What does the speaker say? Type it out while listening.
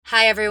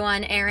Hi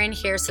everyone, Erin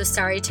here. So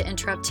sorry to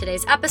interrupt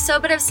today's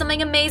episode, but I have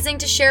something amazing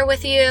to share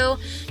with you.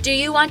 Do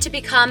you want to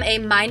become a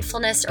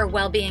mindfulness or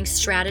well-being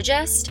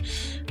strategist?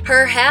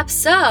 Perhaps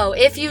so.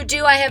 If you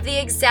do, I have the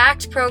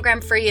exact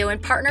program for you. In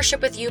partnership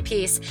with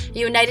UPeace,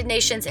 United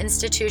Nations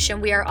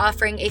Institution, we are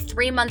offering a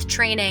 3-month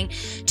training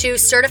to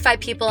certify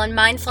people in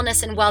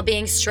mindfulness and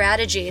well-being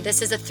strategy.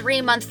 This is a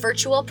 3-month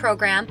virtual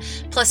program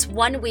plus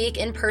 1 week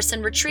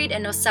in-person retreat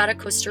in Nosara,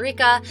 Costa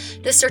Rica.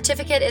 This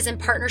certificate is in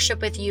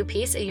partnership with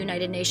UPeace, a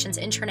United Nations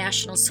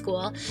international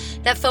school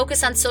that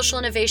focus on social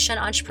innovation,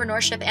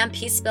 entrepreneurship, and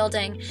peace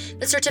building.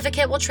 The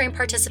certificate will train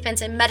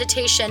participants in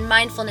meditation,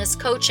 mindfulness,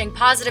 coaching,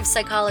 positive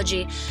psychology,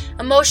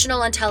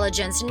 emotional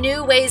intelligence,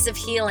 new ways of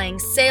healing,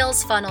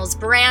 sales funnels,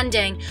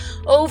 branding,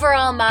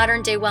 overall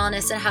modern day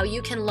wellness, and how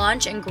you can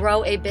launch and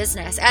grow a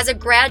business. As a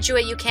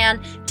graduate, you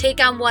can take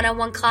on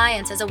one-on-one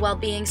clients as a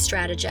well-being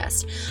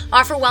strategist,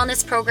 offer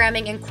wellness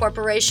programming in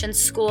corporations,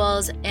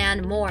 schools,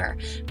 and more.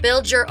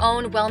 Build your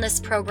own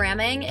wellness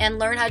programming and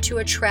learn how to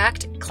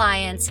attract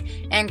clients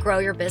and grow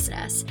your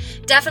business.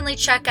 Definitely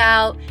check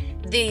out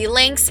the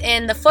links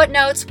in the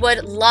footnotes.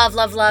 Would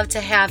love to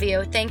have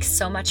you. Thanks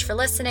so much for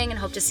listening and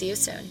hope to see you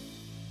soon.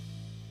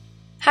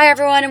 Hi,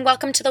 everyone, and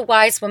welcome to the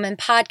Wise Woman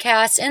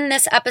Podcast. In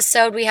this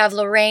episode, we have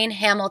Lorraine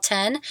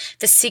Hamilton,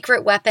 the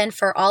secret weapon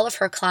for all of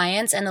her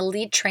clients and the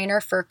lead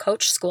trainer for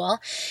Coach School.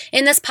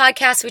 In this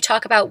podcast, we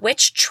talk about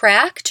which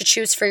track to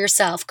choose for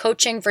yourself,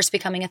 coaching versus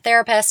becoming a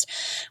therapist.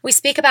 We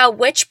speak about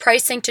which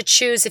pricing to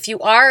choose if you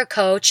are a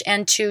coach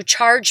and to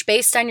charge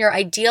based on your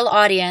ideal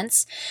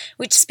audience.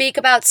 We speak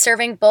about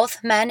serving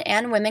both men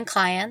and women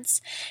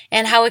clients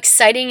and how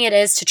exciting it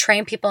is to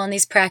train people in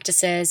these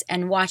practices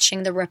and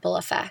watching the ripple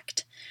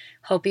effect.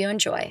 Hope you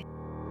enjoy.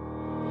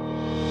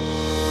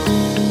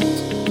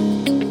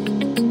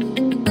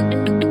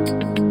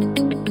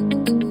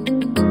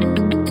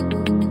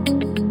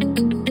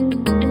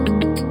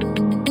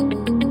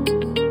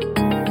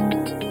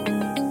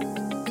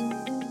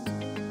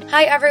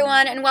 Hi,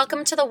 everyone, and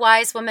welcome to the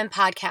Wise Woman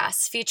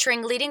Podcast,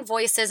 featuring leading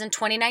voices in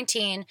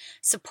 2019,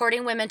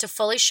 supporting women to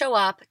fully show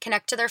up,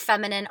 connect to their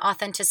feminine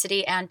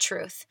authenticity and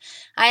truth.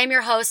 I am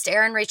your host,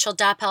 Erin Rachel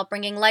Doppelt,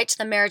 bringing light to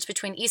the marriage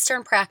between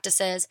Eastern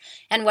practices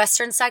and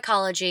Western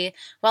psychology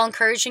while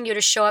encouraging you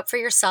to show up for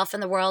yourself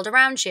and the world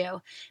around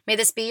you. May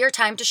this be your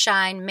time to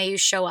shine. May you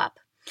show up.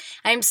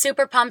 I am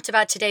super pumped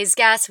about today's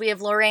guest. We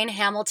have Lorraine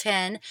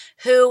Hamilton,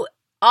 who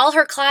all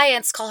her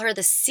clients call her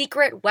the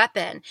secret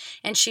weapon,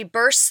 and she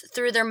bursts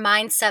through their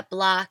mindset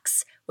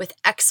blocks with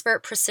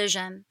expert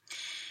precision.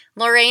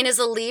 Lorraine is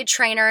a lead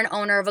trainer and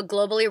owner of a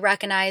globally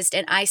recognized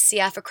and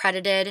ICF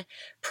accredited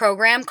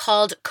program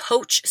called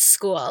Coach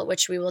School,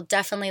 which we will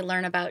definitely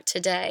learn about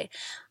today.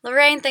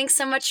 Lorraine, thanks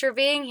so much for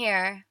being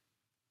here.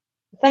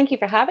 Thank you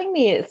for having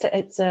me.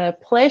 It's a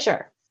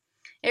pleasure.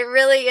 It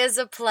really is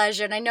a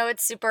pleasure, and I know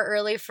it's super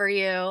early for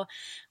you,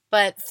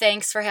 but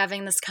thanks for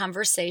having this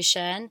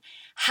conversation.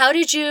 How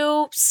did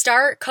you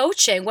start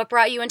coaching? What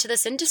brought you into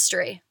this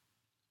industry?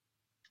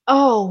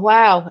 Oh,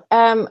 wow.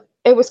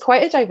 It was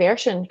quite a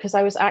diversion because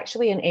I was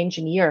actually an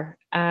engineer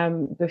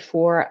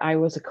before I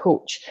was a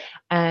coach,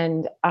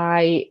 and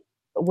I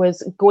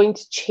was going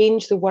to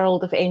change the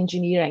world of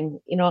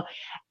engineering. You know,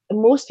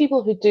 most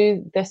people who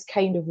do this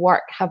kind of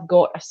work have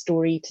got a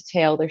story to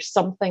tell. There's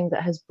something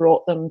that has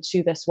brought them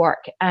to this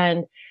work.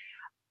 And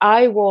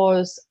I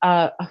was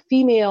a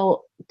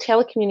female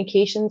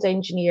telecommunications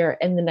engineer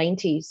in the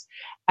 90s.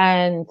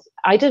 And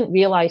I didn't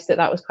realize that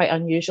that was quite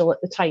unusual at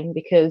the time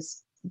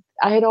because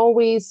I had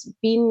always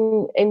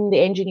been in the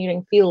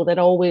engineering field. I had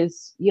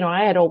always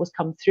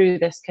come through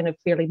this kind of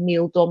fairly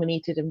male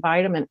dominated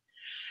environment.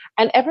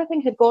 And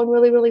everything had gone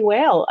really, really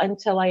well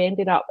until I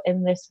ended up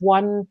in this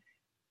one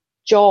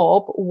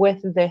job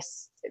with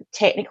this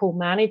technical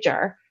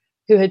manager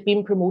who had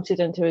been promoted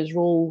into his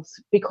roles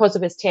because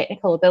of his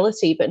technical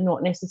ability, but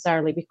not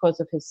necessarily because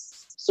of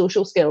his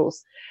social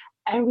skills.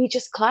 And we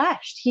just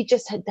clashed. He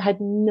just had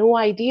no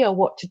idea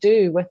what to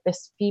do with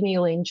this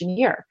female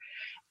engineer.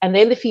 And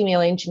then the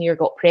female engineer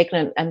got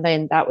pregnant, and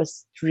then that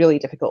was really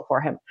difficult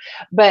for him.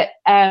 But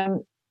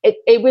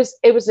it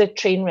was a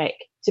train wreck,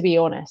 to be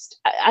honest.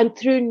 And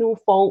through no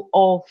fault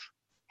of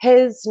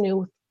his,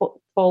 no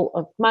fault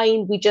of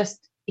mine,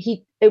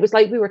 it was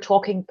like we were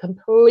talking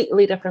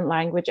completely different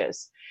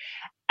languages.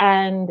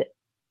 And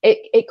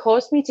it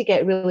caused me to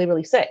get really,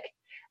 really sick.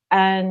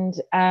 And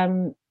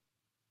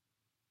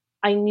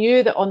I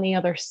knew that on the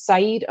other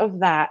side of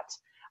that,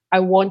 I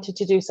wanted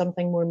to do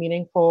something more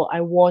meaningful.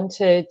 I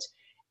wanted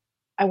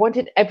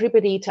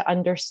everybody to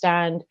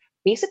understand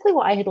basically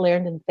what I had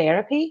learned in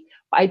therapy,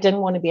 but I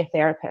didn't want to be a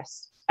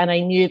therapist. And I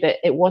knew that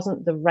it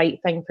wasn't the right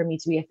thing for me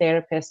to be a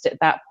therapist at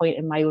that point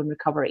in my own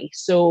recovery.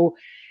 So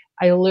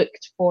I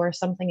looked for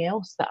something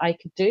else that I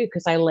could do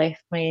because I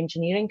left my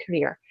engineering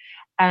career.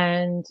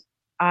 And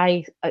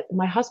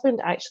my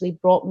husband actually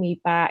brought me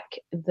back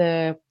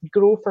the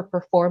Grow for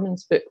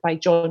Performance book by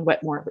John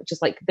Whitmore, which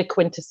is like the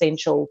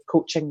quintessential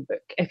coaching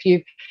book. If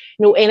you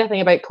know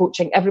anything about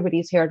coaching,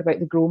 everybody's heard about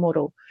the Grow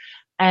model.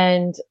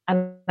 and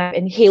I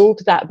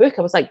inhaled that book.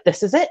 I was like,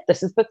 this is it.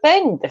 This is the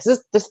thing.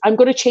 This. I'm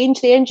going to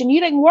change the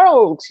engineering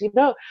world, you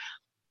know.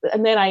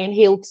 And then I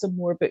inhaled some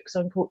more books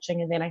on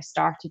coaching, and then I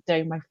started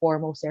down my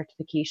formal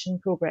certification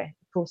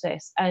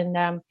process. And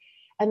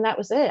that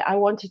was it. I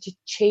wanted to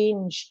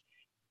change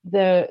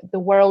the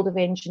world of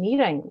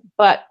engineering,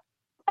 but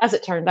as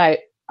it turned out,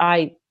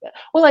 I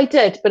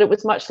did, but it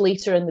was much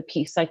later in the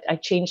piece. I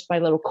changed my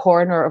little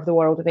corner of the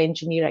world of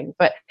engineering,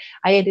 but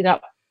I ended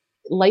up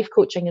life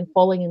coaching and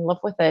falling in love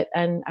with it,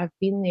 and I've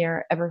been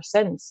there ever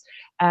since,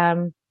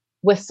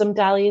 with some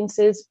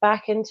dalliances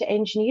back into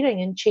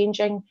engineering and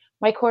changing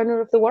my corner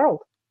of the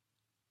world.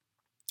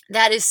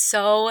 That is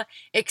so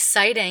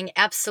exciting.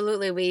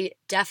 Absolutely. We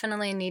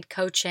definitely need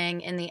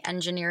coaching in the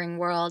engineering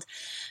world,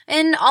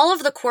 in all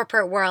of the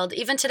corporate world.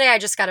 Even today, I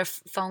just got a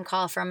phone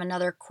call from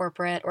another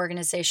corporate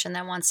organization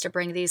that wants to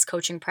bring these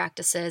coaching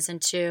practices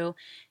into,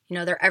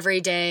 their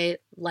everyday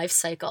life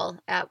cycle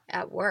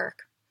at work.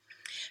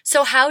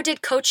 So how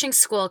did coaching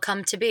school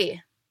come to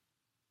be?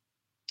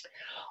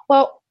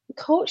 Well,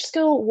 coach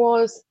school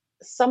was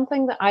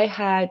something that I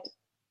had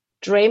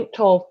dreamt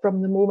of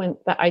from the moment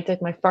that I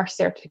did my first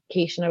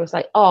certification. I was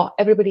like, oh,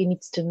 everybody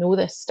needs to know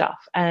this stuff,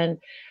 and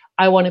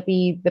I want to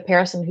be the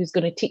person who's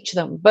going to teach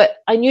them. But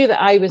I knew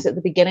that I was at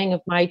the beginning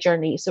of my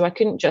journey, so I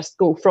couldn't just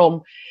go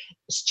from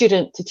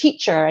student to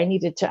teacher. I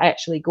needed to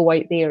actually go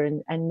out there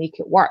and make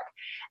it work.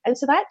 And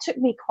so that took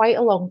me quite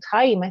a long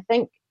time. I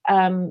think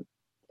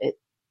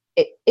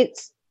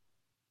it's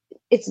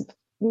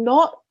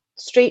not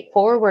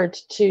straightforward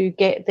to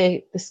get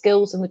the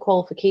skills and the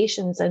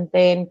qualifications and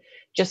then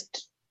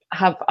just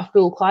have a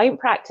full client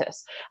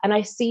practice. And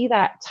I see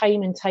that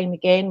time and time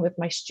again with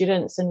my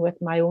students and with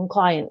my own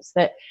clients,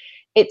 that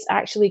it's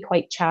actually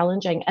quite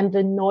challenging. And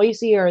the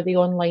noisier the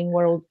online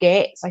world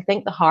gets, I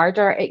think the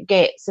harder it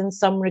gets in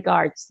some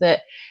regards.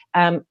 That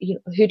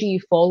who do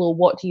you follow?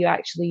 What do you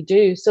actually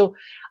do? So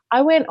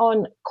I went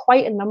on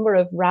quite a number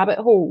of rabbit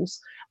holes,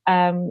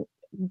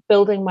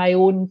 building my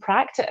own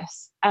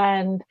practice.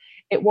 And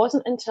it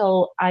wasn't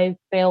until I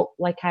felt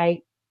like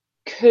I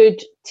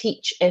could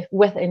teach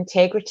with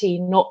integrity,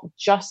 not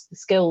just the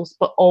skills,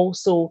 but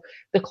also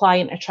the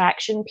client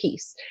attraction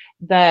piece,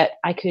 that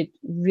I could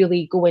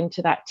really go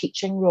into that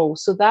teaching role.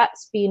 So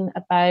that's been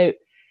about,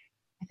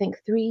 I think,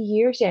 3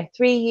 years. Yeah,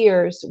 3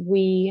 years.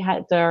 We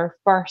had our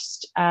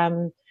first,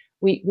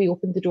 we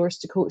opened the doors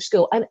to coach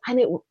school, and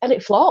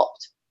it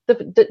flopped.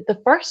 The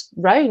first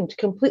round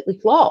completely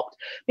flopped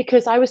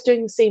because I was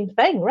doing the same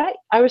thing, right?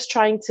 I was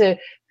trying to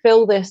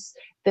fill this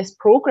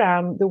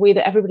program the way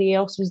that everybody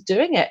else was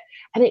doing it,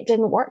 and it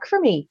didn't work for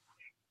me.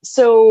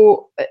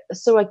 So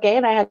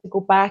again, I had to go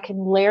back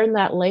and learn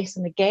that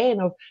lesson again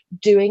of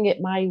doing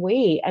it my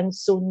way. And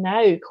so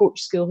now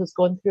Coach School has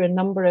gone through a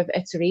number of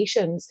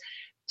iterations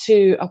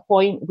to a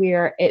point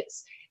where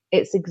it's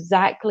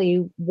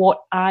exactly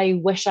what I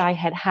wish I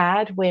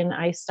had when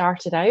I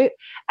started out,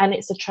 and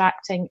it's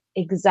attracting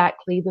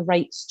exactly the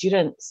right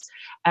students.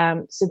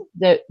 So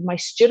that my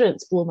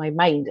students blow my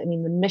mind. I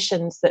mean, the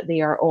missions that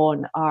they are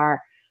on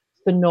are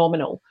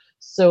phenomenal.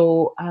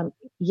 So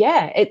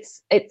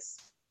it's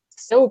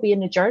still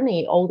being a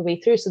journey all the way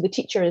through. So the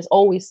teacher is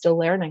always still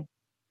learning.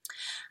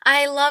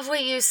 I love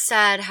what you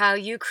said, how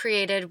you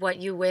created what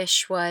you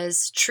wish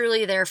was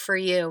truly there for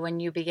you when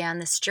you began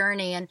this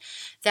journey. And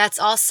that's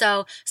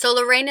also, so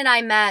Lorraine and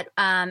I met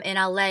in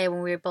LA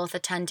when we both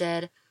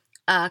attended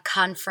a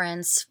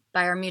conference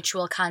by our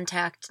mutual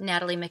contact,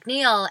 Natalie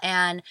McNeil.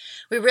 And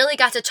we really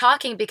got to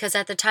talking because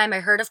at the time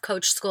I heard of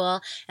Coach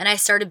School, and I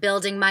started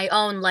building my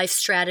own life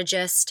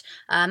strategist,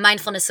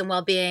 mindfulness and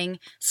well-being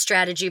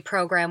strategy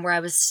program, where I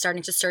was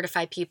starting to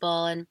certify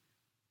people and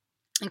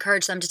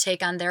encourage them to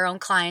take on their own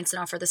clients and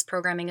offer this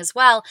programming as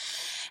well.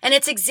 And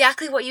it's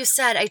exactly what you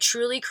said. I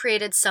truly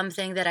created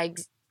something that I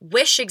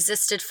wish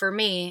existed for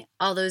me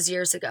all those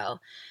years ago.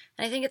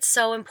 And I think it's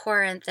so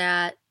important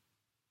that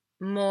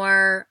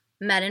more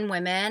men and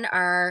women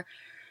are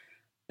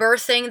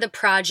birthing the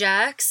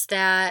projects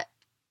that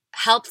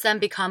help them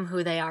become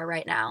who they are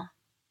right now.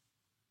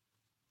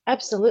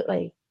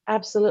 Absolutely.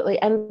 Absolutely.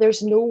 And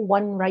there's no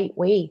one right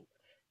way.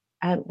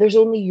 There's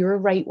only your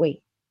right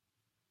way.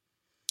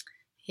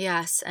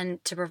 Yes,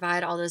 and to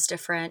provide all those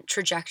different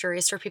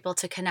trajectories for people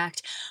to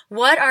connect.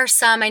 What are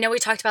some, I know we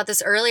talked about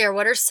this earlier,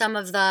 what are some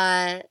of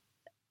the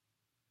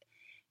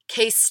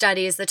case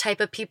studies, the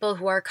type of people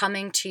who are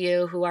coming to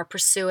you who are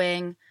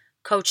pursuing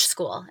Coach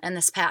School and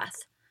this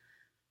path?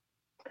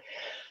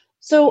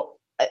 So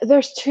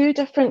there's two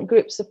different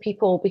groups of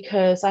people,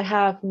 because I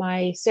have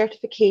my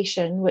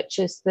certification, which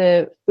is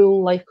the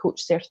full life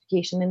coach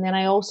certification, and then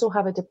I also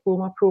have a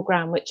diploma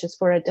program, which is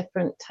for a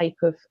different type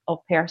of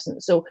person.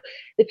 So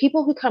the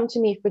people who come to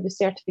me for the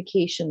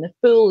certification, the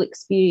full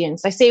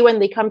experience, I say when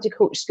they come to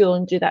Coach School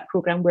and do that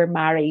program, we're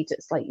married.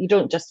 It's like, you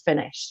don't just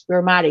finish,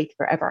 we're married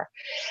forever.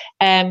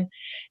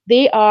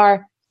 They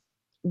are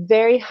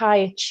very high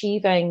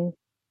achieving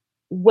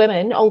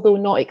women, although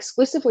not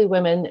exclusively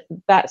women.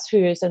 That's who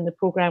is in the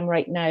program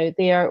right now.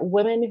 They are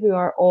women who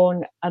are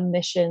on a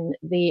mission.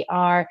 They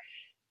are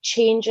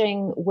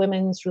changing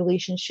women's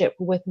relationship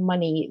with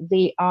money.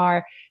 They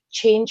are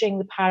changing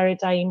the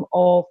paradigm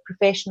of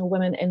professional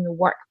women in the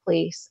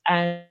workplace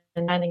and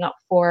standing up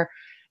for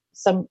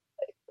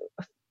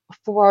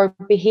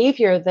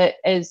behavior that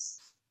is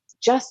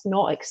just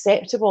not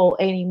acceptable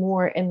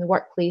anymore in the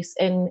workplace,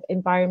 in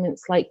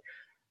environments like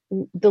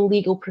the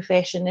legal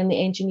profession, in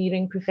the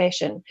engineering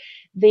profession.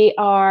 They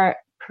are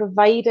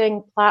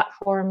providing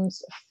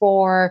platforms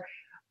for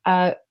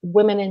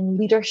women in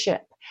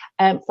leadership,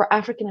 for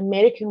African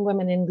American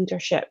women in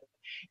leadership.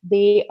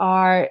 They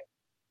are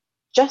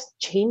just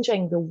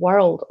changing the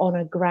world on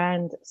a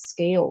grand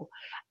scale.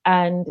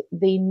 And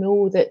they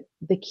know that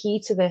the key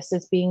to this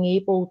is being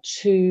able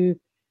to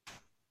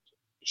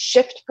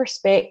shift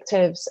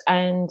perspectives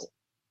and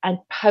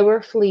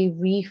powerfully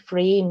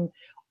reframe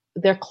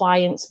their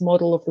clients'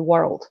 model of the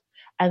world.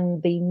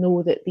 And they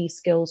know that these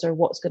skills are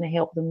what's going to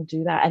help them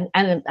do that.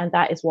 And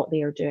that is what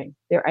they are doing.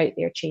 They're out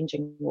there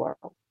changing the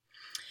world.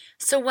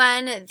 So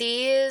when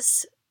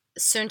these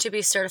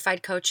soon-to-be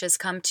certified coaches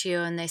come to you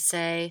and they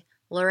say,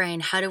 Lorraine,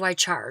 how do I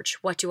charge?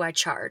 What do I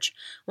charge?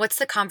 What's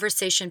the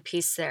conversation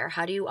piece there?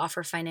 How do you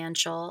offer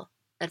financial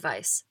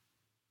advice?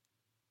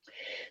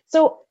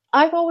 So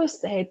I've always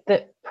said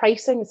that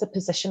pricing is a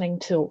positioning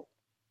tool.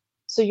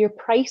 So your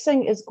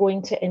pricing is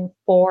going to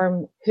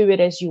inform who it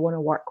is you want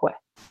to work with.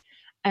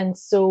 And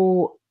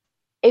so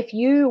if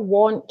you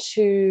want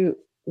to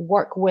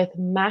work with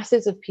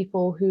masses of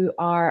people who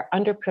are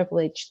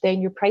underprivileged,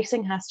 then your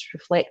pricing has to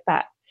reflect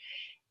that.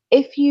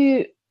 If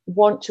you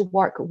want to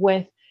work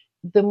with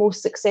the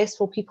most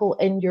successful people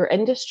in your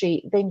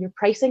industry, then your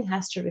pricing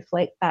has to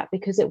reflect that,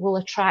 because it will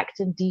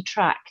attract and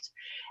detract.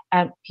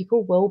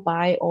 People will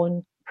buy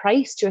on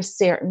price to a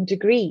certain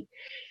degree.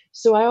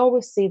 So I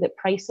always say that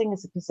pricing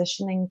is a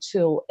positioning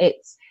tool.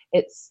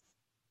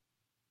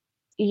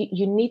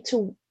 You need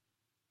to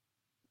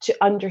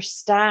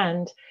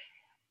understand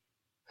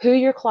who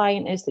your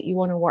client is that you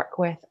want to work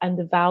with and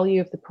the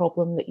value of the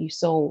problem that you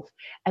solve.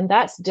 And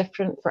that's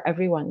different for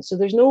everyone. So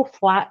there's no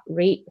flat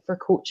rate for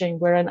coaching.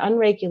 We're an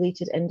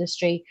unregulated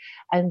industry,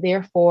 and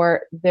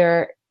therefore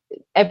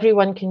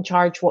everyone can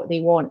charge what they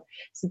want.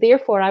 So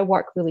therefore I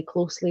work really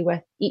closely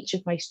with each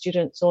of my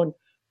students on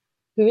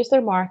who is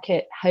their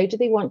market, how do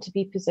they want to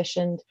be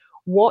positioned,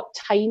 what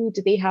time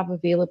do they have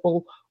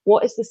available,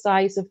 what is the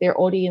size of their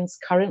audience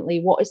currently,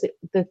 what is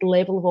the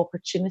level of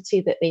opportunity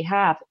that they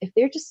have. If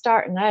they're just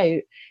starting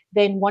out,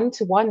 then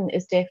one-to-one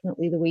is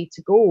definitely the way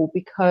to go,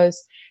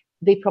 because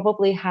they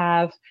probably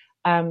have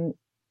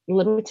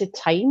limited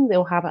time.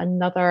 They'll have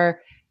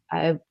another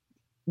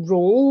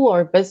role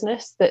or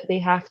business that they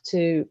have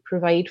to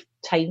provide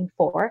time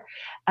for.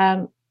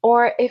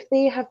 Or if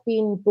they have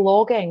been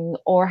blogging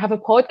or have a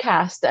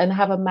podcast and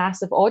have a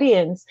massive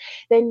audience,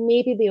 then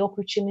maybe the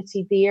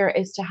opportunity there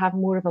is to have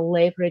more of a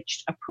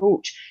leveraged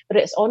approach. But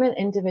it's on an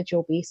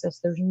individual basis.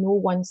 There's no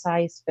one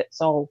size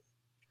fits all.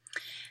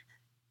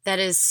 That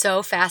is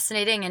so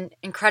fascinating and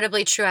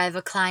incredibly true. I have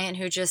a client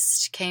who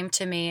just came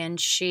to me and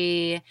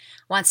she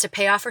wants to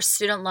pay off her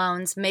student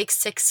loans, make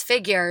 6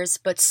 figures,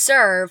 but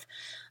serve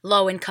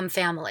low-income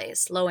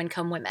families,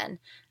 low-income women.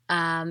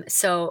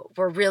 So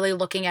we're really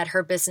looking at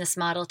her business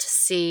model to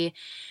see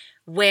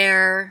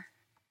where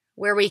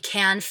we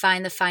can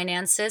find the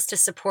finances to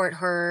support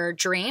her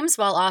dreams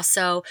while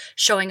also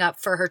showing up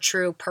for her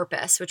true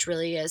purpose, which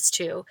really is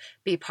to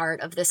be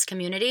part of this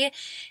community.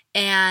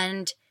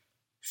 And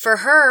for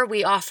her,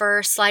 we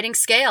offer sliding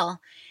scale.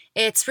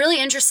 It's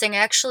really interesting. I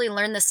actually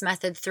learned this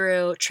method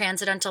through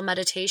Transcendental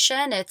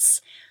Meditation.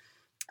 It's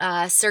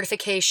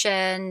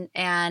certification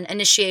and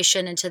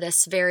initiation into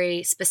this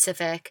very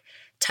specific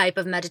type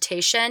of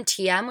meditation,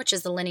 TM, which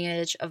is the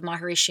lineage of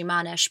Maharishi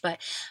Mahesh. But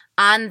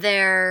on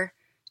their,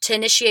 to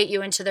initiate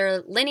you into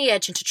their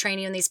lineage and to train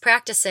you in these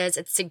practices,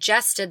 it's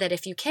suggested that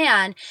if you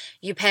can,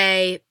 you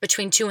pay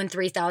between $2,000 and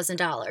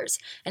 $3,000.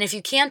 And if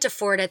you can't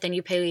afford it, then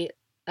you pay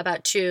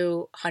about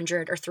 $200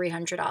 or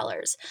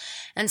 $300.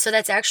 And so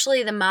that's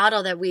actually the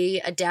model that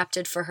we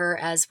adapted for her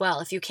as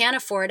well. If you can't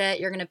afford it,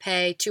 you're going to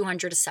pay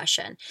 $200 a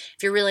session.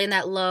 If you're really in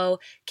that low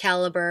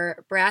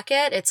caliber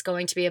bracket, it's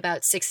going to be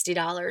about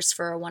 $60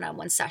 for a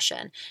one-on-one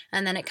session.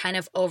 And then it kind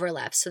of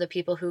overlaps. So the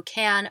people who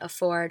can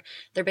afford,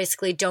 they're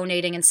basically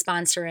donating and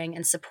sponsoring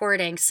and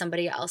supporting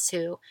somebody else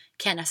who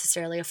can't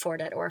necessarily afford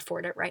it or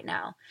afford it right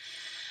now.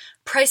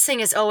 Pricing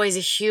is always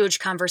a huge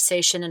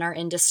conversation in our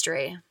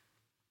industry.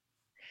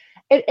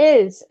 It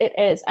is.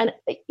 And,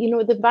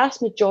 the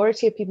vast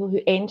majority of people who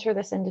enter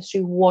this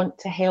industry want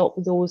to help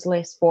those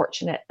less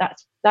fortunate.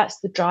 That's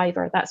the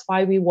driver. That's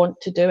why we want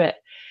to do it.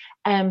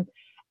 And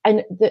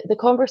the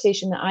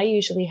conversation that I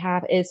usually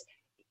have is,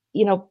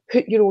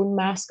 put your own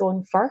mask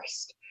on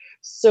first.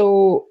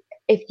 So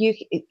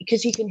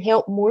because you can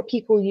help more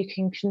people, you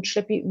can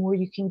contribute more,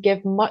 you can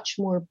give much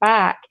more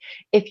back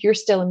if you're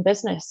still in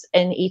business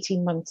in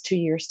 18 months, 2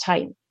 years'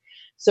 time.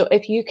 So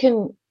if you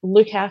can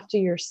look after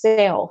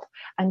yourself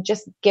and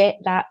just get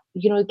that,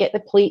 get the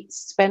plate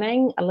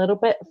spinning a little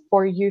bit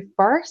for you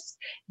first,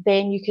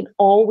 then you can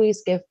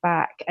always give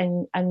back.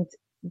 And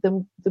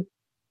the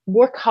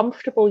more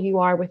comfortable you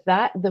are with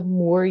that, the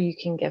more you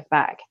can give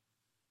back.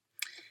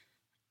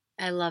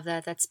 I love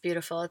that. That's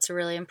beautiful. It's a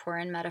really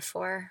important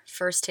metaphor.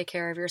 First, take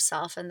care of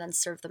yourself and then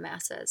serve the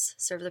masses,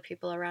 serve the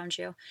people around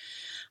you.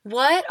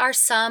 What are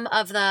some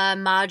of the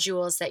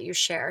modules that you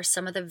share?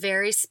 Some of the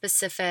very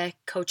specific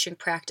coaching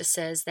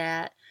practices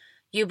that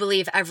you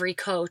believe every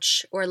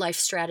coach or life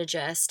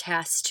strategist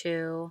has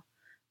to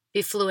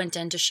be fluent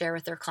in to share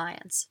with their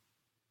clients?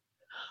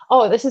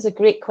 Oh, this is a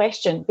great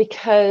question,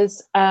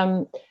 because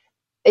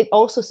it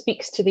also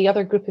speaks to the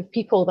other group of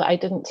people that I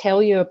didn't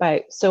tell you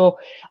about. So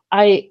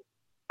I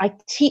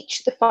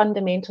teach the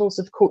fundamentals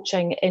of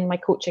coaching in my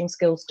Coaching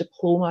Skills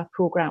Diploma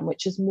program,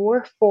 which is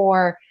more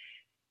for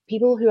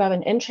people who have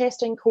an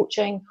interest in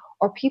coaching,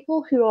 or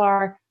people who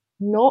are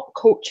not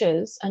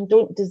coaches and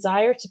don't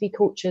desire to be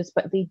coaches,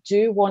 but they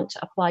do want to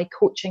apply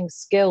coaching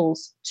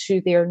skills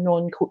to their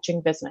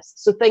non-coaching business.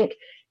 So think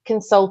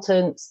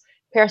consultants,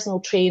 personal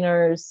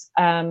trainers,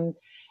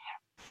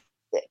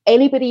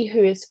 anybody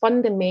who is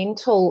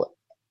fundamental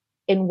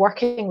in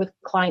working with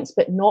clients,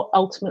 but not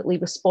ultimately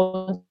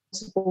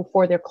responsible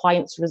for their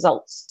clients'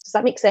 results. Does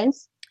that make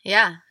sense?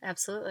 Yeah,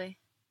 absolutely.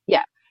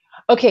 Yeah.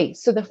 Okay,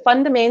 so the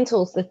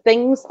fundamentals, the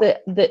things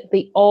that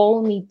they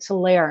all need to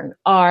learn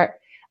are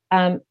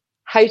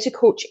how to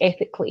coach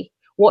ethically.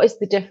 What is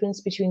the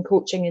difference between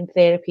coaching and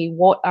therapy?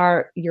 What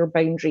are your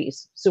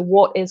boundaries? So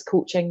what is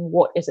coaching?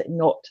 What is it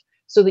not?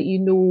 So that you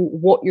know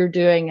what you're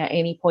doing at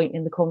any point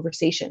in the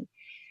conversation.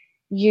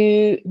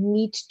 You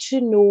need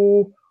to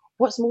know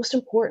what's most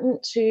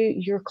important to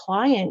your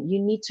client. You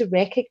need to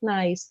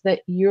recognize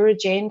that your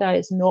agenda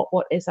is not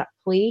what is at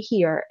play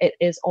here. It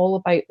is all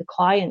about the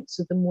client.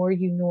 So the more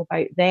you know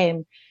about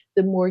them,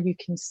 the more you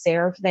can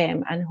serve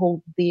them and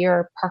hold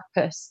their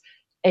purpose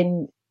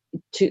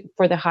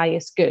for the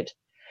highest good.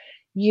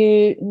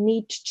 You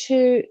need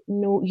to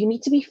know, you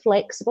need to be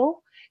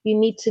flexible. You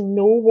need to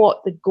know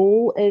what the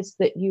goal is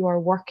that you are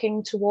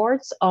working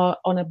towards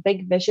on a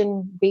big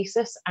vision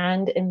basis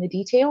and in the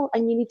detail.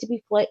 And you need to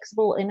be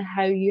flexible in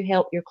how you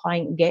help your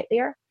client get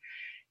there.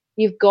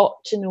 You've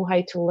got to know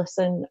how to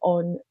listen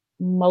on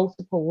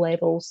multiple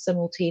levels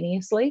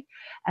simultaneously.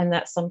 And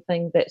that's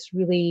something that's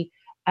really,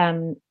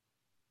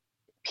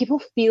 people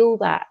feel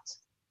that.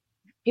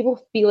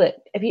 People feel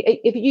it.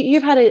 If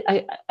you've had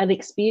an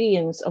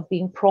experience of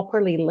being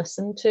properly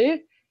listened to,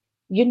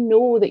 you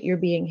know that you're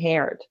being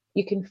heard.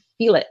 You can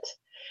feel it.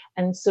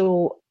 And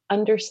so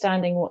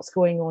understanding what's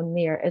going on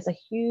there is a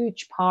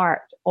huge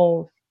part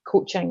of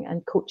coaching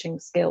and coaching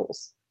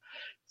skills.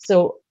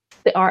 So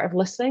the art of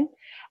listening,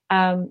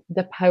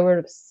 the power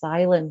of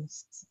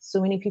silence. So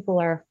many people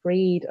are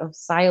afraid of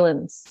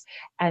silence.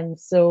 And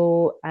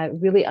so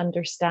really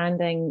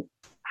understanding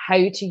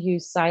how to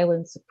use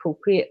silence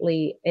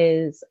appropriately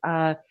is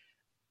a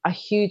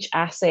huge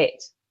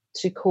asset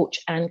to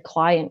coach and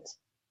client.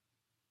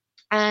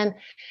 And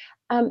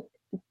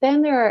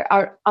then there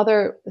are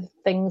other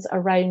things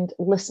around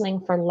listening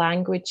for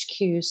language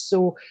cues.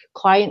 So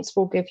clients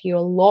will give you a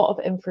lot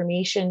of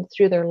information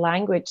through their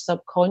language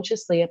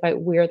subconsciously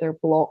about where they're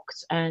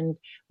blocked and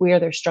where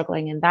they're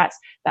struggling. And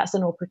that's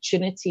an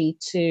opportunity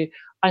to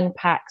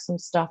unpack some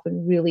stuff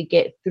and really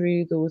get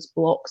through those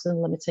blocks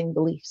and limiting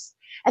beliefs.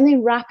 And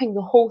then wrapping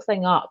the whole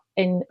thing up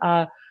in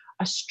a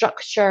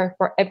structure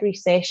for every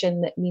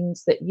session that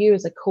means that you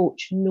as a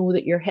coach know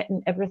that you're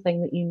hitting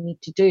everything that you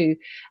need to do,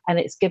 and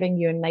it's giving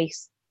you a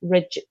nice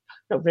rigid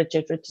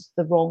is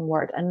the wrong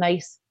word, a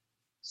nice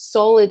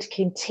solid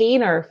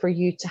container for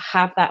you to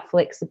have that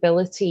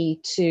flexibility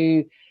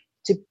to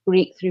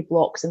break through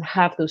blocks and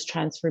have those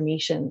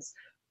transformations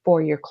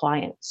for your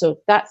client. So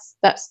that's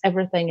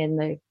everything in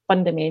the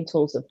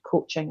fundamentals of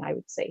coaching, I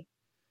would say.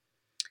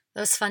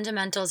 Those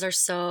fundamentals are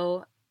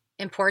so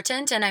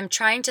important. And I'm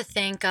trying to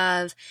think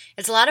of,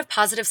 it's a lot of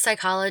positive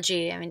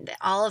psychology. I mean,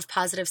 all of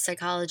positive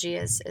psychology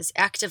is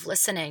active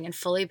listening and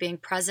fully being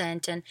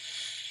present. And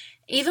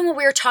even what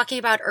we were talking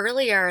about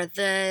earlier,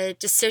 the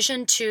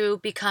decision to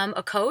become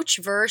a coach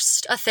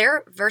versus a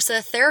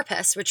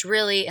therapist, which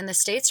really in the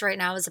States right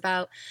now is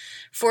about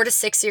 4 to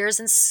 6 years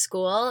in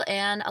school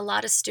and a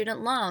lot of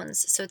student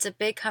loans. So it's a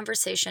big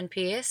conversation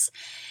piece.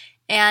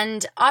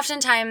 And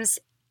oftentimes,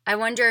 I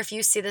wonder if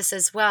you see this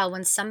as well.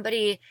 When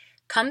somebody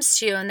comes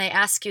to you and they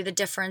ask you the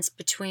difference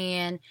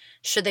between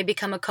should they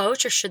become a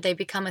coach or should they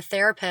become a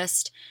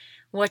therapist,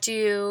 what do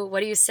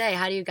you say?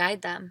 How do you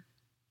guide them?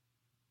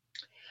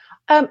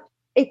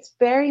 It's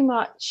very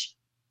much,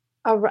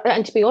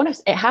 and to be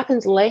honest, it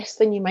happens less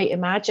than you might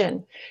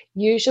imagine.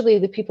 Usually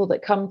the people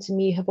that come to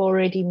me have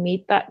already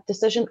made that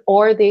decision,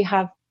 or they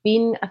have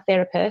been a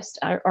therapist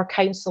or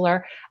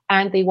counselor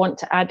and they want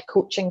to add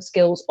coaching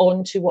skills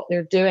onto what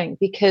they're doing.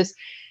 Because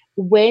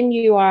when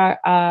you are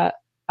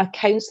a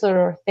counselor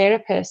or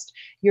therapist,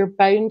 you're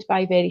bound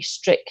by very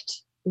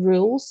strict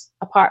rules.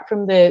 Apart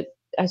from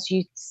as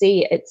you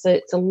say, it's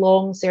a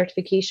long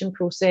certification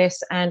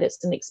process and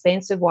it's an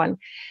expensive one.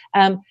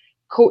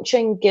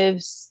 Coaching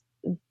gives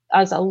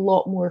us a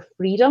lot more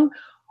freedom.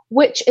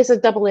 which is a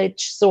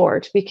double-edged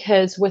sword,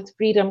 because with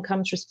freedom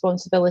comes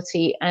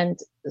responsibility, and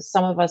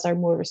some of us are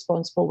more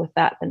responsible with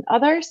that than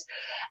others.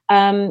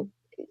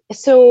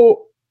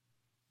 So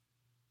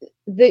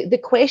the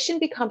question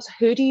becomes,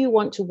 who do you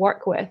want to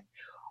work with?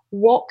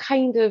 What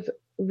kind of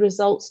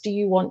results do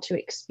you want to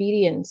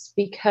experience?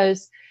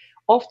 Because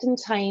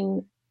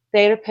oftentimes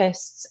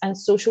therapists and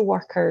social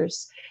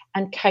workers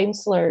and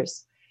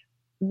counselors,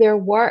 their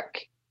work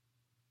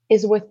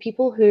is with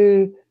people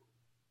who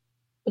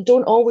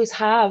don't always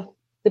have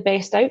the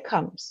best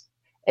outcomes.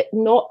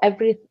 Not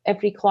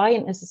every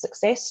client is a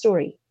success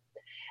story.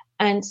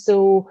 And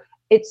so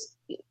it's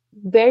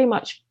very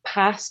much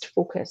past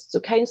focused. So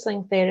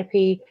counseling,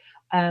 therapy,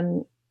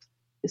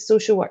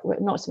 social work,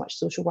 not so much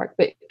social work,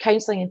 but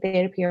counseling and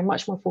therapy are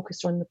much more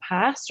focused on the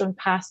past, on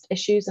past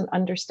issues and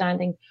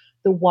understanding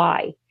the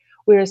why.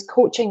 Whereas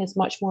coaching is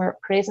much more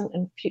present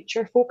and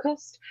future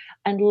focused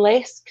and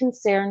less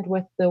concerned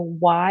with the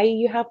why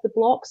you have the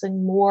blocks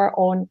and more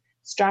on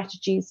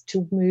strategies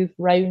to move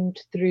round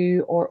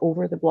through or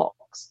over the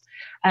blocks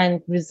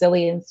and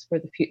resilience for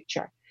the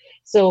future.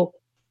 So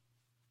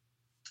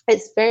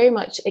it's very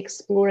much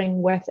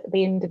exploring with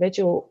the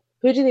individual,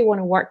 who do they want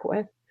to work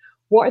with?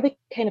 What are the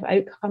kind of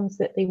outcomes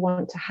that they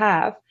want to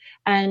have?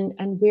 And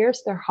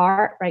where's their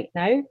heart right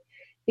now?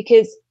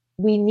 Because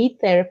we need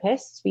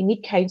therapists, we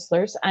need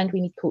counselors, and we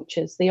need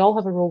coaches. They all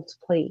have a role to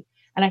play.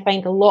 And I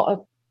find a lot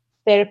of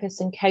therapists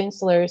and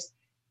counselors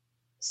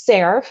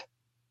serve,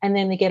 and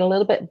then they get a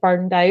little bit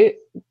burned out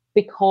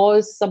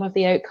because some of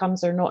the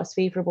outcomes are not as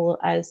favorable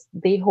as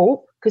they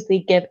hope, because they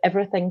give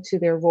everything to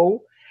their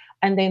role.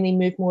 And then they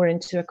move more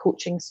into a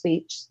coaching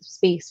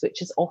space,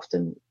 which is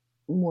often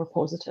more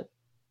positive.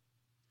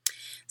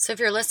 So if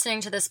you're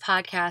listening to this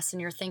podcast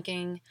and you're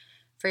thinking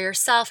for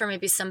yourself, or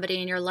maybe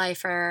somebody in your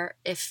life, or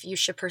if you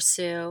should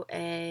pursue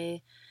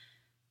a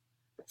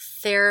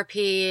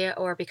therapy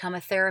or become a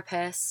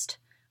therapist,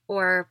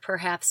 or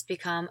perhaps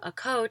become a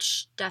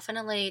coach,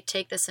 definitely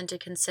take this into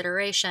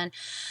consideration.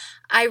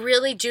 I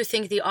really do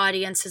think the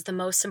audience is the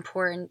most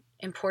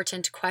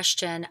important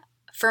question.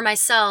 For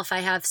myself, I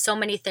have so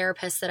many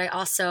therapists that I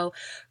also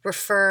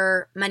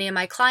refer many of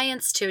my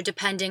clients to,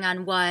 depending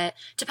on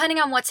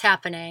what's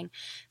happening.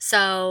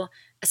 So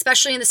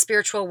especially in the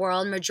spiritual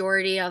world,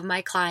 majority of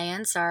my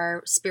clients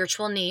are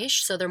spiritual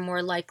niche, so they're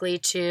more likely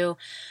to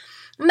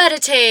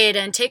meditate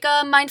and take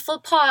a mindful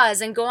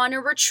pause and go on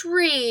a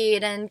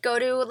retreat and go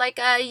to like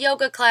a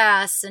yoga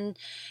class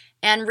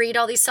and read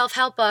all these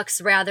self-help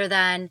books rather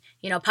than,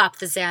 pop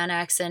the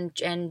Xanax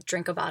and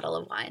drink a bottle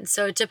of wine.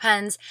 So it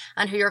depends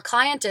on who your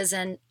client is.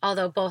 And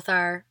although both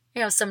are,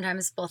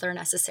 sometimes both are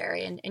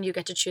necessary and you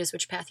get to choose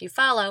which path you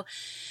follow.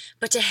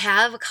 But to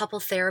have a couple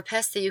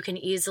therapists that you can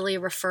easily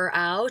refer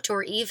out,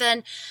 or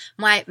even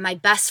my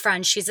best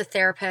friend, she's a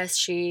therapist.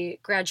 She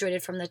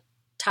graduated from the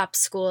top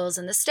schools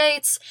in the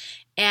States.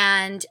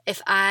 And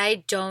if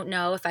I don't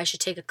know if I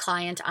should take a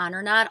client on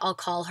or not, I'll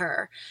call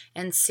her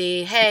and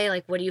see, hey,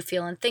 like, what do you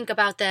feel and think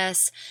about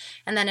this?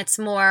 And then it's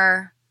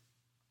more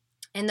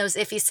in those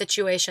iffy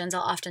situations,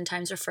 I'll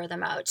oftentimes refer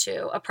them out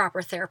to a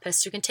proper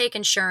therapist who can take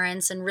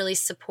insurance and really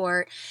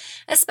support,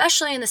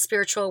 especially in the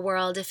spiritual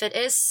world, if it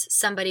is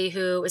somebody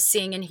who is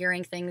seeing and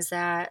hearing things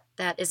that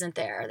isn't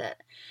there,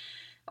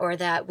 or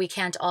that we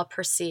can't all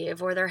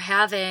perceive, or they're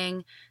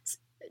having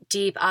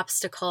deep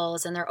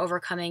obstacles and they're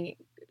overcoming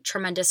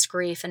tremendous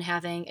grief and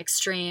having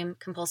extreme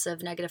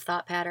compulsive negative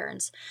thought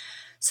patterns.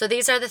 So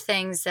these are the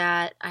things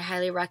that I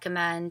highly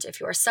recommend. If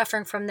you are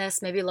suffering from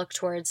this, maybe look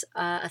towards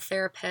a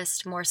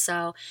therapist more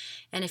so.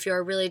 And if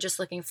you're really just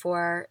looking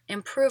for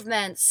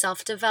improvement,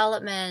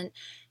 self-development,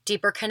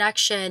 deeper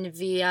connection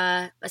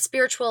via a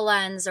spiritual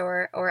lens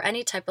or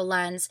any type of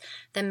lens,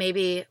 then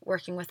maybe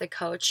working with a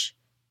coach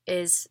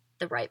is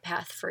the right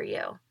path for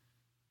you.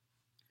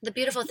 The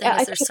beautiful thing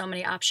is there's so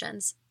many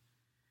options.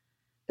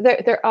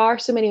 There are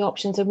so many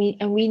options, and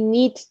we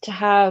need to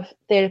have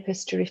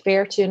therapists to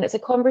refer to, and it's a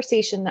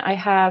conversation that I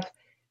have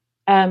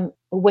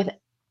with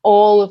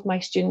all of my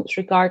students,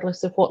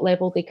 regardless of what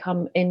level they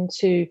come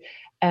into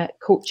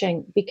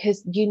coaching,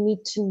 because you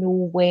need to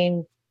know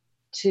when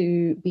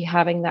to be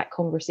having that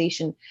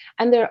conversation.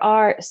 And there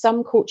are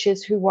some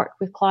coaches who work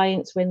with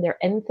clients when they're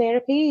in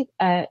therapy.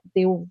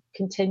 They will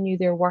continue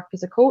their work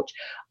as a coach.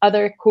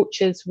 Other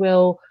coaches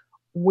will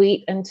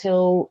wait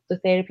until the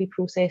therapy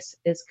process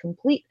is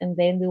complete, and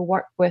then they'll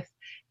work with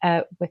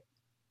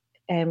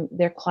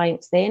their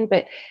clients then.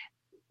 But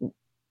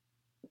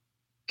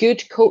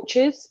good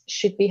coaches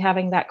should be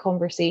having that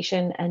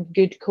conversation, and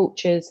good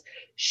coaches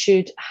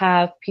should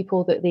have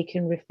people that they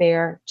can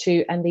refer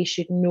to, and they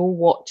should know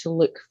what to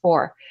look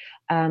for.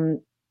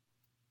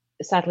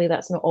 Sadly,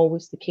 that's not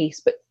always the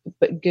case,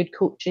 but good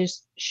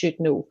coaches should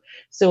know.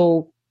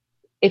 So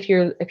if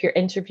you're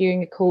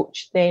interviewing a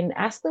coach, then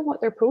ask them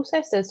what their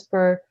process is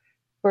for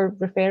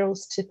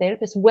referrals to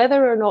therapists,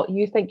 whether or not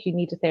you think you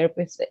need a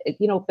therapist,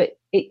 but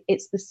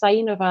it's the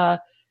sign of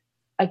a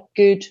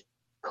good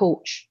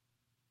coach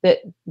that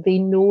they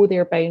know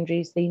their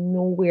boundaries, they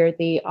know where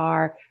they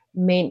are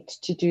meant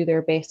to do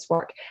their best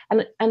work.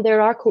 And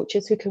there are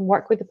coaches who can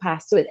work with the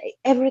past, so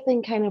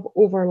everything kind of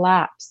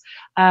overlaps.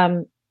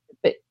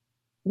 But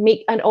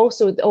and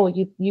also,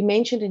 you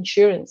mentioned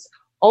insurance.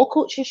 All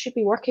coaches should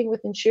be working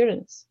with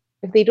insurance.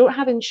 If they don't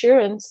have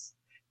insurance,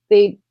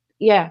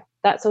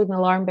 that's an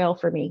alarm bell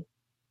for me.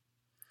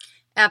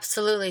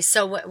 Absolutely.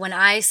 So when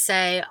I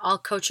say all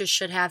coaches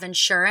should have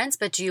insurance,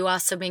 but do you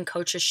also mean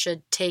coaches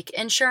should take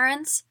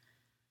insurance?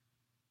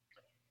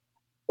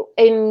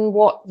 In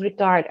what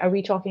regard? Are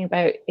we talking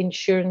about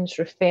insurance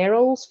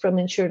referrals from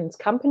insurance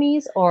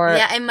companies, or?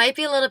 Yeah, it might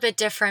be a little bit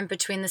different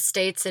between the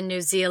States and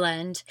New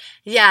Zealand.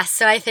 Yeah,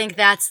 so I think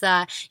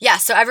so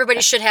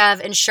everybody should have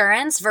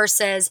insurance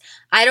versus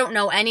I don't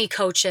know any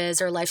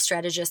coaches or life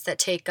strategists that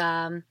take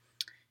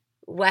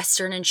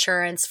Western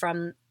insurance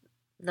from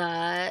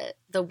the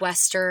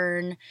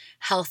Western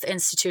health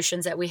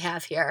institutions that we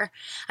have here.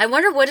 I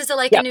wonder, what is it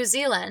like in New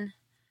Zealand?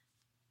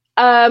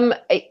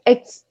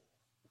 It's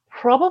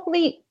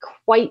probably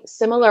quite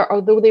similar,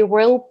 although there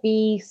will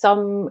be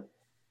some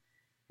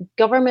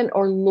government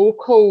or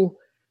local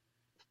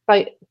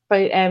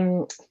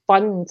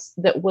funds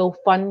that will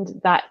fund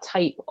that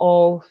type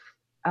of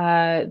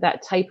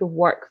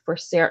work for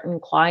certain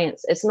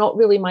clients. It's not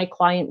really my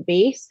client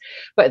base,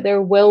 but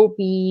there will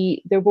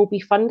be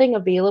funding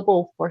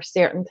available for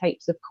certain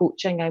types of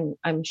coaching,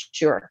 I'm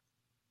sure.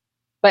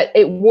 But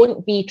it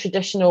won't be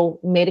traditional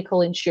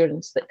medical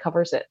insurance that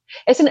covers it.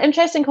 It's an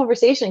interesting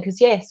conversation because,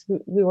 yes,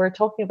 we were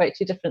talking about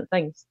two different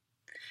things.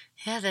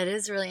 Yeah, that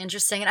is really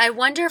interesting. And I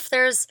wonder if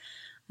there's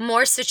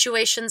more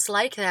situations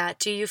like that.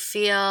 Do you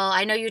feel,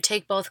 I know you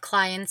take both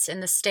clients in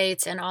the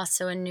States and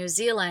also in New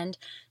Zealand,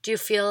 do you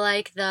feel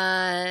like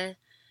the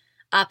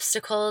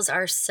obstacles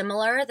are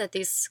similar that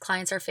these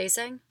clients are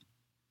facing?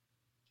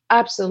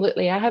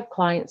 Absolutely. I have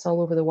clients all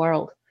over the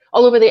world,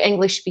 all over the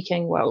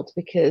English-speaking world,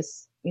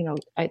 because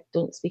I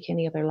don't speak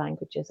any other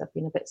languages. I've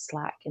been a bit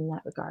slack in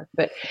that regard.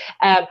 But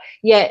and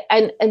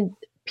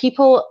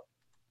people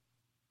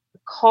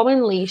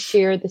commonly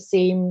share the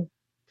same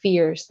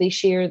fears. They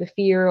share the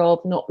fear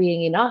of not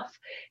being enough.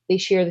 They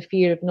share the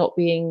fear of not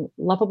being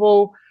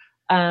lovable.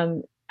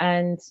 And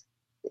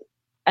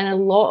a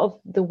lot of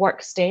the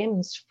work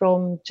stems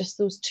from just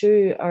those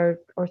two or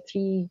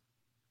three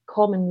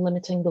common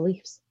limiting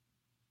beliefs.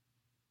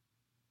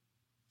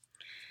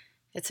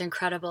 It's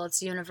incredible.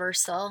 It's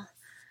universal.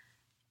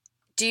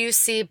 Do you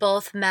see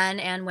both men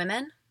and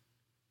women?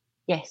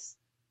 Yes.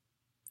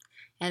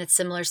 And it's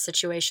similar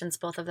situations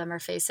both of them are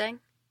facing?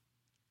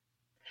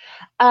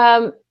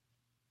 At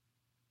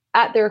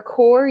their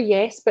core,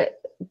 yes,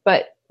 but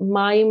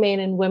my men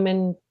and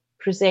women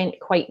present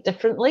quite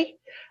differently.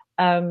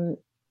 And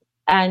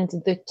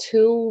the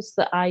tools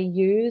that I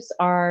use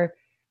are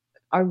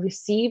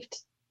received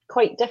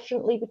quite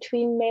differently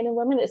between men and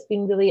women. It's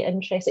been really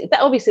interesting.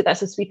 Obviously,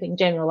 that's a sweeping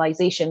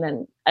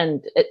generalization,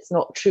 and it's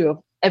not true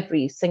of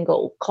every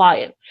single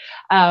client.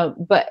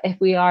 But if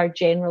we are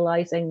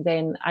generalizing,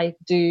 then I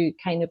do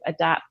kind of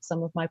adapt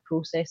some of my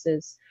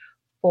processes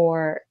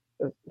for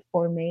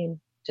men,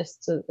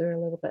 just so they're a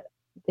little bit,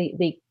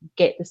 they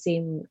get the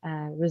same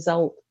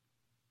result.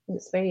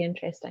 It's very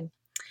interesting.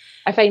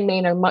 I find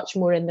men are much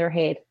more in their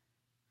head.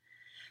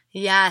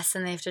 Yes,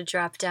 and they have to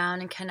drop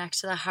down and connect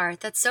to the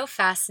heart. That's so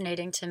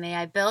fascinating to me.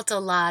 I built a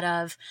lot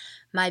of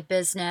my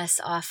business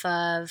off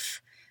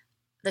of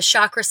the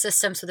chakra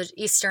system, so the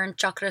Eastern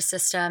chakra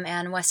system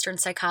and Western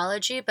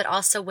psychology, but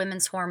also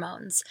women's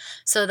hormones.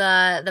 So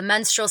the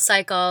menstrual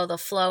cycle, the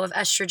flow of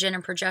estrogen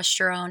and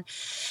progesterone.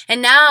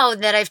 And now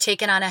that I've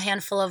taken on a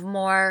handful of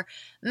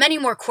many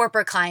more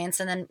corporate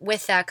clients, and then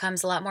with that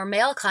comes a lot more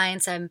male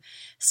clients, I'm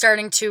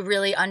starting to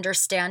really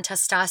understand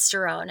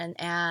testosterone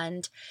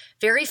and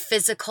very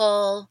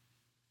physical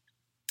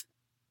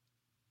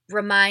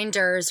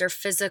reminders or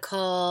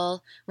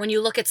physical, when you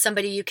look at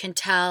somebody you can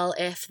tell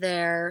if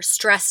they're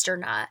stressed or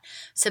not.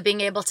 So being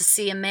able to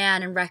see a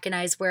man and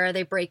recognize where are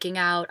they breaking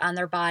out on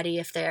their body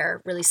if they're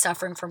really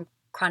suffering from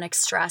chronic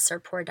stress or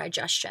poor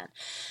digestion.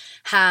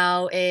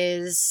 How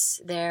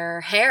is their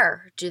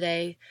hair?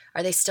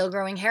 Are they still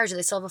growing hair? Do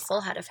they still have a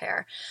full head of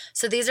hair?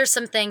 So these are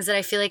some things that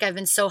I feel like I've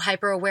been so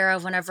hyper aware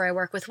of whenever I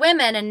work with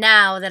women, and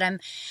now that I'm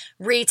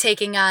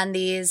retaking on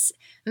these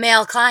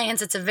male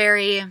clients, it's a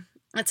very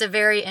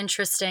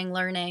interesting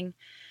learning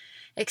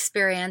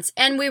experience.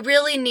 And we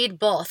really need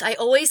both. I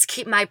always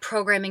keep my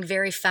programming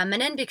very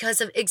feminine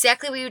because of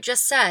exactly what you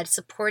just said,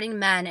 supporting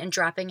men and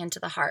dropping into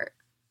the heart.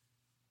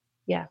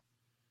 Yeah.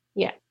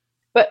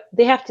 But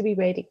they have to be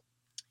ready.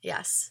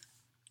 Yes.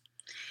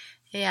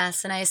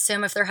 And I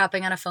assume if they're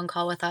hopping on a phone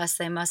call with us,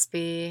 they must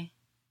be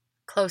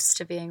close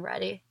to being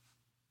ready.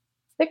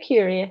 They're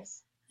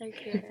curious.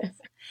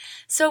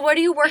 So what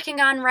are you working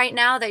on right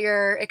now that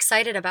you're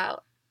excited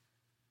about?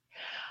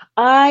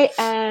 I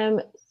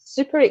am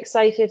super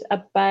excited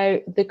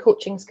about the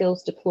coaching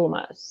skills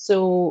diploma.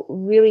 So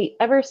really,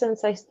 ever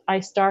since I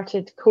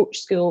started coach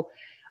school,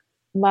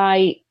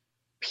 my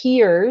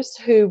peers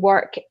who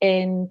work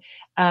in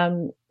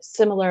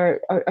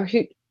similar or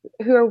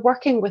who are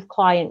working with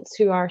clients,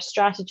 who are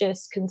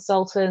strategists,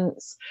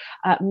 consultants,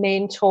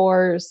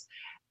 mentors,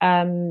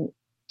 um,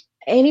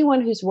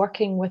 anyone who's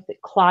working with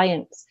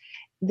clients,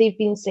 they've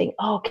been saying,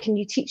 oh, can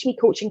you teach me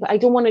coaching? But I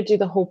don't want to do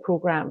the whole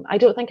program. I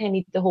don't think I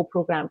need the whole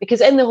program,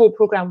 because in the whole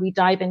program, we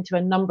dive into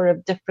a number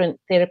of different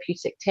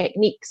therapeutic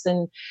techniques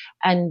and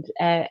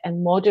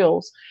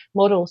models.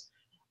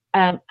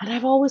 And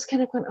I've always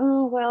kind of gone,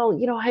 oh, well,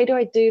 how do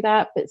I do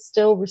that, but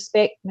still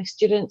respect my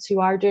students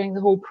who are doing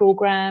the whole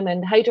program?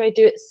 And how do I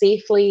do it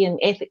safely and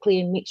ethically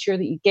and make sure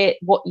that you get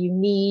what you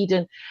need?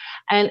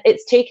 And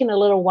it's taken a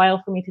little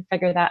while for me to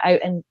figure that out.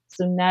 And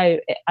so now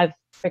I've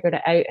figured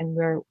it out,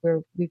 and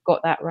we've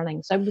got that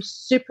running. So I'm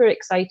super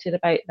excited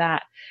about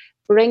that,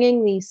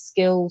 bringing these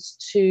skills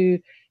to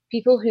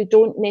people who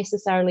don't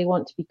necessarily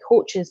want to be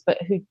coaches,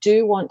 but who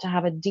do want to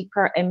have a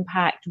deeper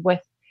impact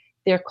with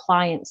their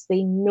clients.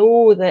 They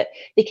know that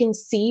they can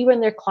see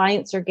when their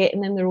clients are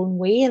getting in their own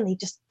way and they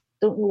just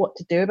don't know what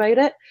to do about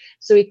it.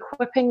 So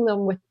equipping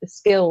them with the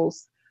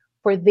skills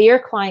for their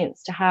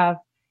clients to have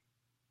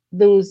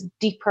those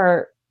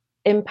deeper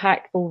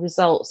impactful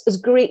results is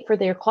great for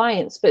their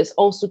clients, but it's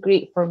also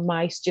great for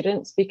my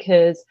students,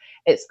 because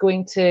it's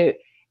going to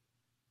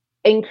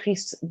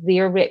increase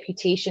their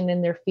reputation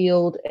in their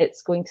field.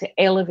 It's going to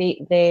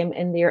elevate them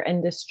in their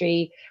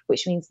industry,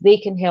 which means they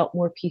can help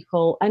more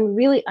people. And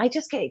really, I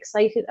just get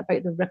excited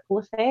about the ripple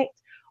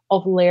effect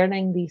of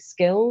learning these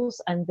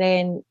skills and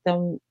then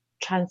them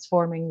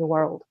transforming the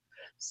world.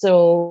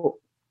 So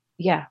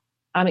yeah,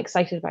 I'm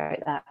excited about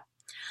that.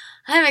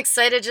 I'm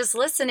excited just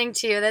listening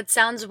to you. That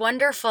sounds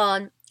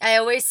wonderful. I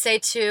always say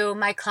to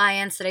my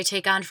clients that I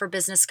take on for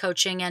business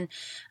coaching, and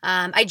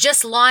I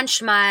just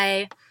launched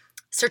my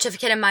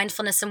certificate in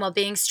mindfulness and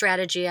well-being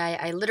strategy.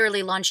 I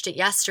literally launched it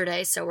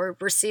yesterday, so we're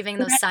receiving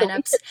those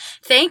signups.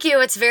 Thank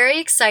you. It's very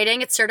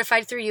exciting. It's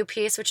certified through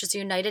UPEACE, which is the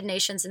United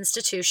Nations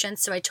institution.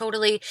 So I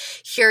totally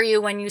hear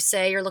you when you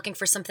say you're looking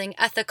for something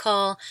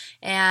ethical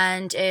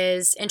and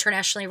is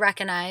internationally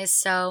recognized.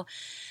 So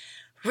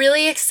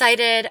really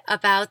excited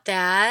about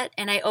that.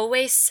 And I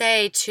always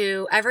say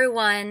to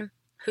everyone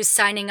who's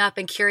signing up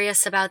and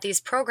curious about these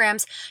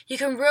programs, you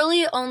can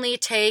really only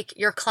take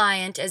your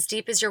client as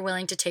deep as you're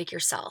willing to take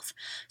yourself.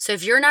 So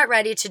if you're not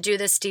ready to do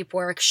this deep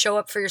work, show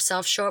up for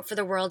yourself, show up for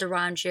the world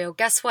around you,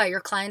 guess what?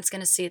 Your client's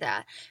going to see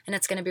that, and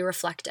it's going to be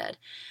reflected.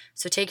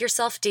 So take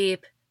yourself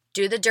deep,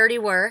 do the dirty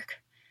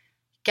work,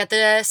 get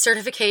the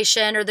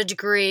certification or the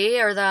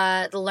degree or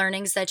the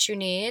learnings that you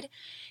need,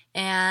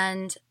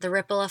 and the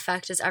ripple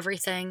effect is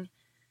everything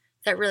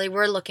that really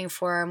we're looking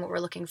for and what we're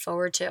looking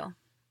forward to.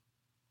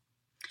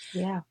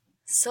 Yeah.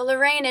 So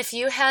Lorraine, if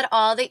you had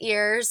all the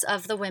ears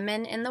of the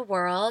women in the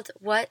world,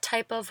 what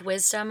type of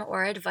wisdom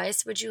or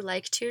advice would you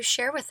like to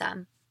share with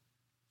them?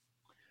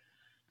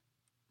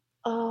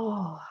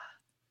 Oh,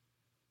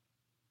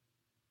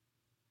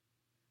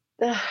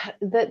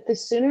 the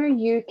sooner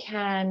you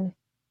can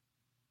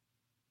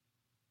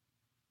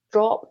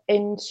drop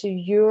into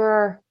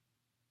your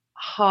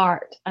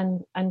heart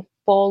and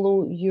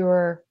follow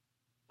your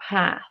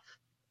path,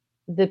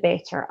 the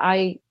better.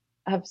 I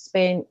have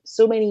spent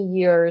so many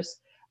years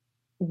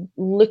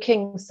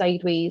looking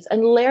sideways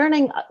and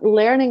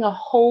learning a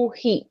whole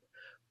heap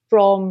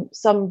from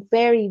some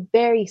very,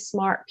 very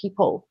smart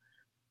people.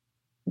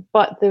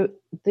 But the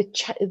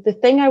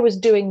thing I was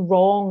doing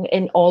wrong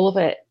in all of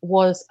it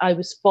was I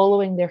was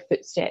following their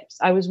footsteps.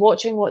 I was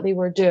watching what they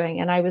were doing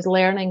and I was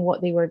learning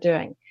what they were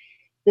doing.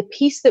 The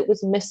piece that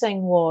was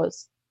missing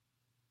was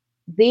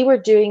they were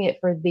doing it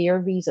for their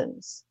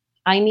reasons.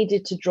 I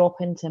needed to drop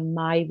into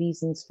my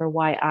reasons for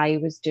why I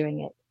was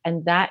doing it.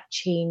 And that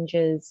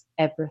changes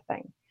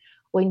everything.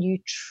 When you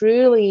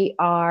truly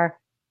are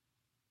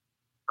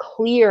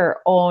clear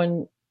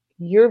on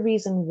your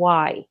reason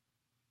why,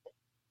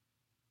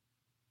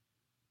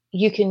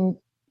 you can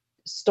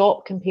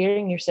stop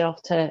comparing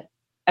yourself to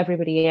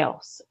everybody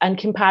else. And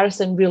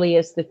comparison really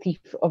is the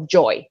thief of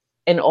joy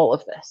in all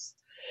of this.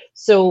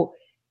 So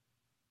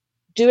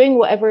doing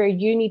whatever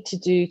you need to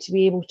do to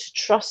be able to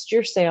trust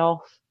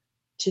yourself,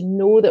 to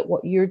know that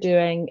what you're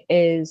doing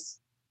is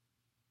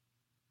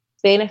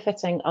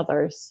benefiting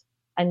others,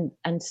 and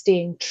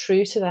staying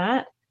true to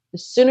that, the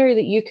sooner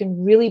that you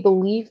can really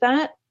believe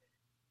that,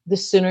 the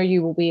sooner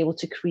you will be able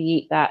to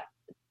create that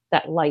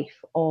life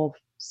of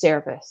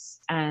service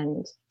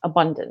and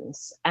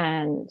abundance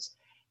and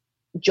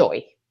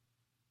joy.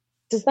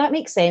 Does that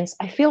make sense?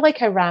 I feel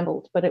like I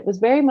rambled, but it was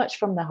very much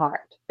from the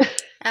heart.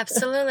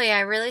 Absolutely. I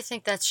really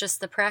think that's just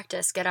the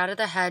practice. Get out of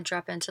the head,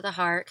 drop into the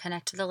heart,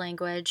 connect to the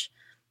language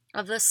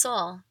of the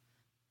soul.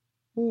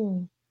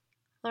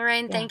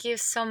 Lorraine, thank you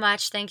so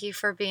much. Thank you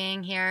for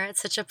being here.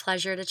 It's such a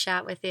pleasure to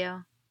chat with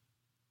you.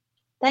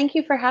 Thank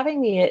you for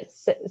having me.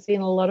 It's been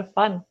a lot of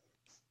fun.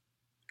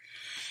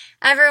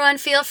 Everyone,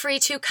 feel free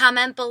to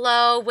comment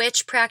below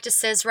which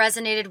practices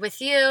resonated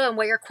with you and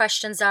what your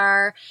questions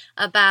are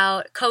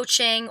about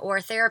coaching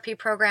or therapy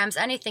programs,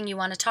 anything you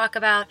want to talk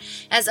about.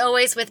 As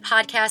always, with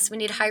podcasts, we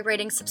need high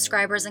rating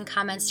subscribers and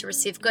comments to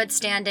receive good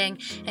standing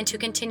and to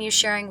continue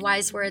sharing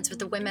wise words with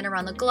the women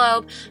around the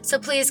globe. So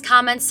please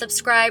comment,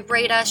 subscribe,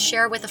 rate us,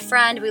 share with a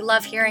friend. We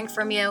love hearing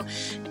from you.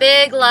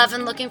 Big love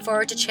and looking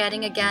forward to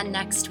chatting again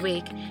next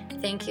week.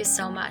 Thank you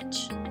so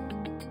much.